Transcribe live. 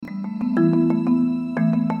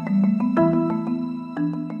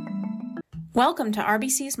Welcome to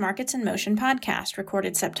RBC's Markets in Motion podcast,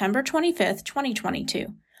 recorded September 25th,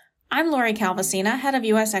 2022. I'm Lori Calvasina, Head of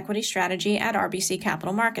U.S. Equity Strategy at RBC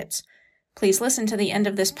Capital Markets. Please listen to the end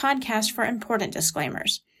of this podcast for important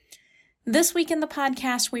disclaimers. This week in the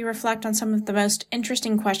podcast, we reflect on some of the most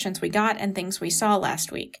interesting questions we got and things we saw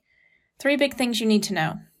last week. 3 big things you need to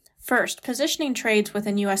know. First, positioning trades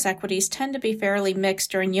within U.S. equities tend to be fairly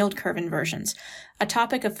mixed during yield curve inversions, a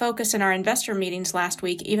topic of focus in our investor meetings last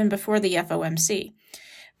week even before the FOMC.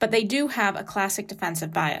 But they do have a classic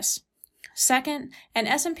defensive bias. Second, an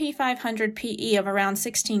S&P 500 PE of around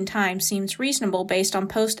 16 times seems reasonable based on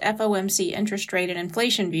post-FOMC interest rate and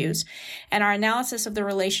inflation views, and our analysis of the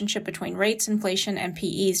relationship between rates, inflation, and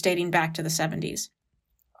PEs dating back to the 70s.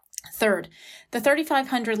 Third, the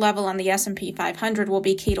 3,500 level on the S&P 500 will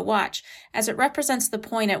be key to watch, as it represents the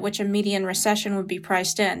point at which a median recession would be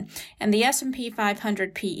priced in, and the S&P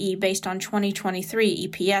 500 PE based on 2023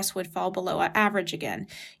 EPS would fall below average again,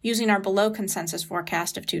 using our below consensus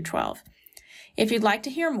forecast of 212. If you'd like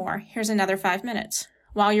to hear more, here's another 5 minutes.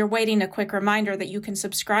 While you're waiting, a quick reminder that you can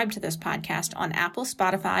subscribe to this podcast on Apple,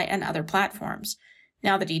 Spotify, and other platforms.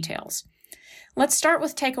 Now the details. Let's start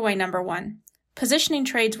with takeaway number 1. Positioning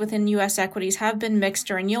trades within U.S. equities have been mixed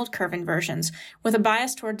during yield curve inversions, with a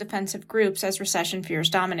bias toward defensive groups as recession fears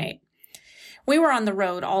dominate. We were on the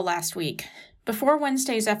road all last week. Before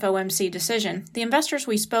Wednesday's FOMC decision, the investors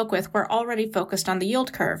we spoke with were already focused on the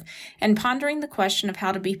yield curve and pondering the question of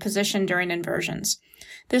how to be positioned during inversions.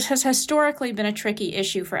 This has historically been a tricky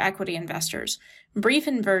issue for equity investors. Brief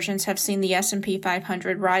inversions have seen the S&P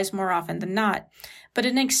 500 rise more often than not, but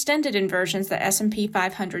in extended inversions, the S&P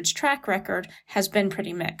 500's track record has been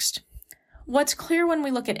pretty mixed. What's clear when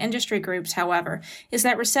we look at industry groups, however, is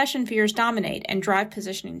that recession fears dominate and drive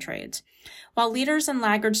positioning trades. While leaders and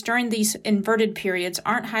laggards during these inverted periods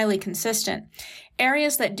aren't highly consistent,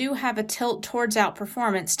 areas that do have a tilt towards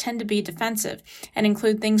outperformance tend to be defensive and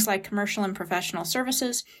include things like commercial and professional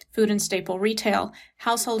services, food and staple retail,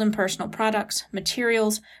 household and personal products,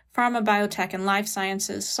 materials, pharma, biotech and life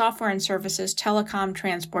sciences, software and services, telecom,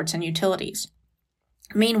 transports, and utilities.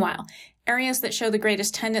 Meanwhile, areas that show the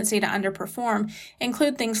greatest tendency to underperform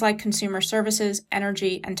include things like consumer services,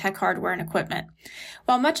 energy, and tech hardware and equipment.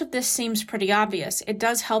 While much of this seems pretty obvious, it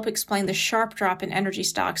does help explain the sharp drop in energy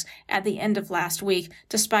stocks at the end of last week,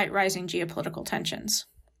 despite rising geopolitical tensions.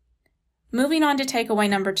 Moving on to takeaway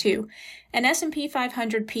number 2, an S&P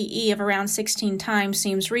 500 PE of around 16 times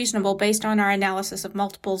seems reasonable based on our analysis of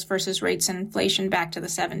multiples versus rates and inflation back to the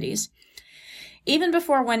 70s. Even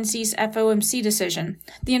before Wednesday's FOMC decision,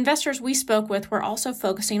 the investors we spoke with were also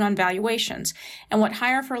focusing on valuations and what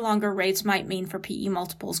higher for longer rates might mean for PE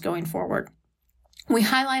multiples going forward. We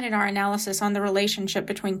highlighted our analysis on the relationship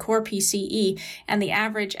between core PCE and the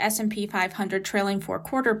average S&P 500 trailing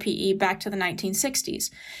 4-quarter PE back to the 1960s,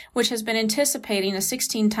 which has been anticipating a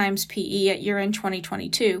 16 times PE at year-end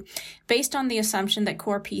 2022, based on the assumption that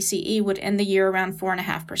core PCE would end the year around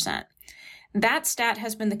 4.5%. That stat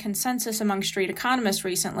has been the consensus among street economists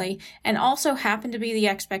recently and also happened to be the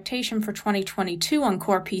expectation for 2022 on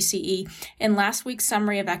core PCE in last week's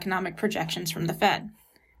summary of economic projections from the Fed.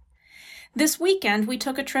 This weekend, we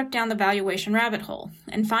took a trip down the valuation rabbit hole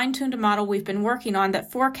and fine-tuned a model we've been working on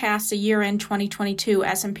that forecasts a year-end 2022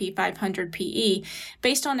 S&P 500 PE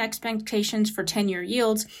based on expectations for 10-year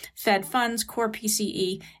yields, Fed funds, core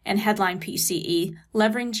PCE, and headline PCE,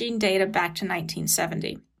 leveraging data back to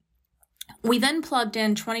 1970. We then plugged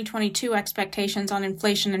in 2022 expectations on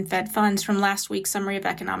inflation and Fed funds from last week's summary of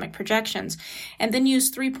economic projections, and then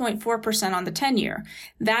used 3.4% on the 10-year.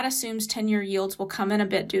 That assumes 10-year yields will come in a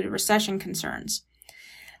bit due to recession concerns.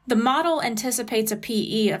 The model anticipates a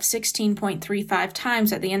PE of 16.35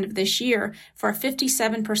 times at the end of this year for a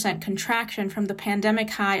 57% contraction from the pandemic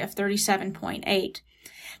high of 37.8.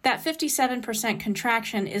 That 57%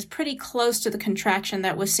 contraction is pretty close to the contraction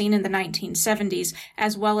that was seen in the 1970s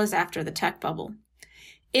as well as after the tech bubble.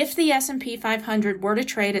 If the S&P 500 were to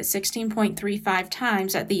trade at 16.35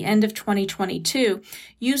 times at the end of 2022,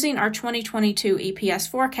 using our 2022 EPS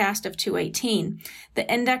forecast of 218,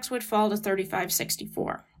 the index would fall to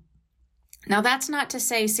 3564. Now, that's not to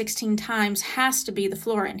say 16 times has to be the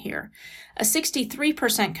floor in here. A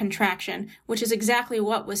 63% contraction, which is exactly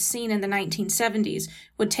what was seen in the 1970s,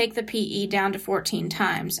 would take the PE down to 14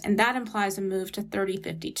 times, and that implies a move to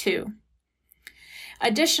 3052.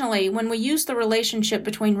 Additionally, when we use the relationship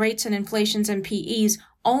between rates and inflations and PEs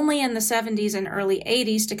only in the 70s and early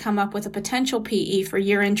 80s to come up with a potential PE for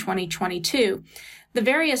year-end 2022, the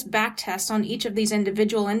various backtests on each of these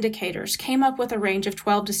individual indicators came up with a range of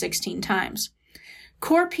 12 to 16 times.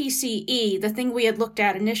 Core PCE, the thing we had looked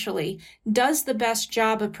at initially, does the best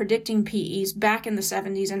job of predicting PEs back in the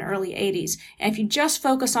 70s and early 80s. And if you just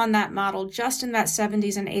focus on that model, just in that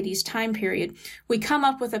 70s and 80s time period, we come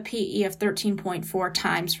up with a PE of 13.4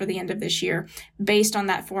 times for the end of this year, based on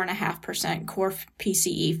that 4.5% core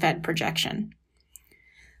PCE Fed projection.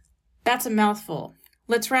 That's a mouthful.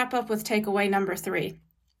 Let's wrap up with takeaway number 3.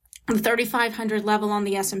 The 3,500 level on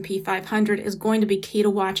the S&P 500 is going to be key to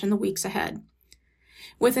watch in the weeks ahead.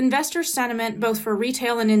 With investor sentiment, both for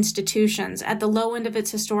retail and institutions, at the low end of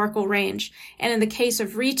its historical range, and in the case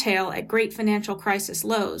of retail at great financial crisis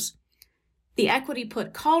lows, the equity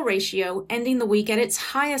put-call ratio ending the week at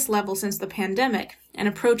its highest level since the pandemic and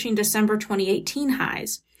approaching December 2018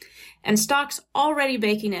 highs, and stocks already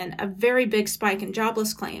baking in a very big spike in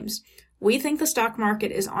jobless claims, we think the stock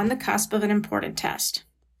market is on the cusp of an important test.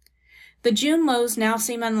 The June lows now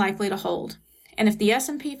seem unlikely to hold. And if the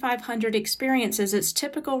S&P 500 experiences its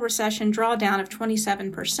typical recession drawdown of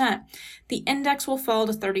 27%, the index will fall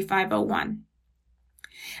to 3,501.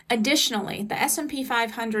 Additionally, the S&P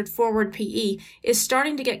 500 forward PE is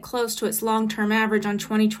starting to get close to its long-term average on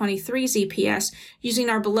 2023's EPS using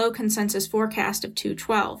our below consensus forecast of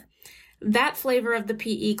 212. That flavor of the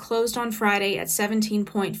PE closed on Friday at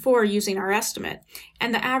 17.4 using our estimate,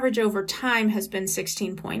 and the average over time has been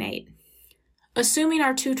 16.8. Assuming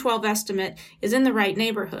our 212 estimate is in the right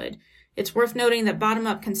neighborhood, it's worth noting that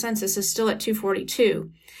bottom-up consensus is still at 242.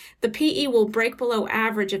 The PE will break below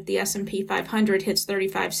average if the S&P 500 hits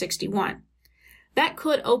 3561. That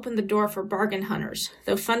could open the door for bargain hunters,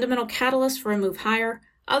 though fundamental catalysts for a move higher,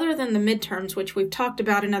 other than the midterms, which we've talked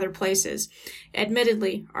about in other places,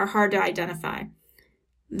 admittedly are hard to identify.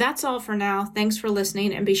 That's all for now. Thanks for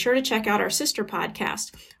listening, and be sure to check out our sister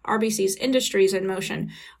podcast, RBC's Industries in Motion,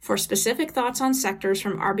 for specific thoughts on sectors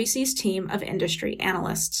from RBC's team of industry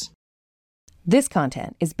analysts. This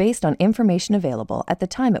content is based on information available at the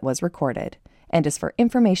time it was recorded and is for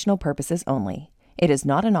informational purposes only. It is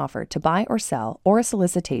not an offer to buy or sell or a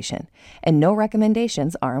solicitation, and no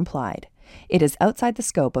recommendations are implied. It is outside the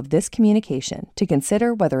scope of this communication to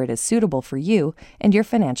consider whether it is suitable for you and your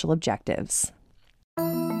financial objectives.